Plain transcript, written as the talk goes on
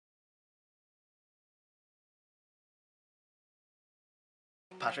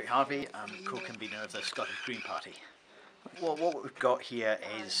Patrick Harvie. I'm co-convener of the Scottish Green Party. Well, what we've got here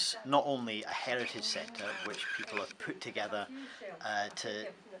is not only a heritage centre which people have put together to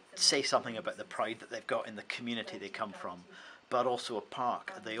say something about the pride that they've got in the community they come from, but also a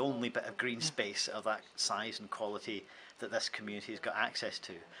park, the only bit of green space of that size and quality that this community has got access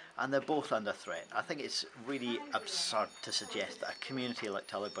to, and they're both under threat. I think it's really absurd to suggest that a community like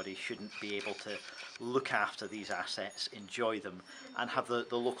Tullibody shouldn't be able to look after these assets, enjoy them, and have the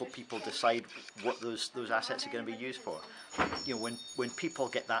local people decide what those assets are going to be used for. You know, when people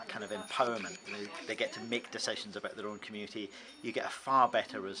get that kind of empowerment, they get to make decisions about their own community, you get a far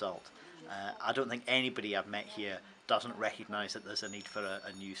better result. I don't think anybody I've met here doesn't recognise that there's a need for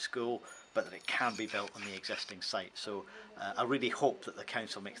a new school, but that it can be built on the existing site. So I really hope that the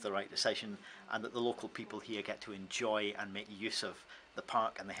council makes the right decision and that the local people here get to enjoy and make use of the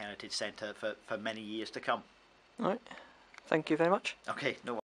park and the heritage centre for many years to come. All right. Thank you very much. Okay, no worries.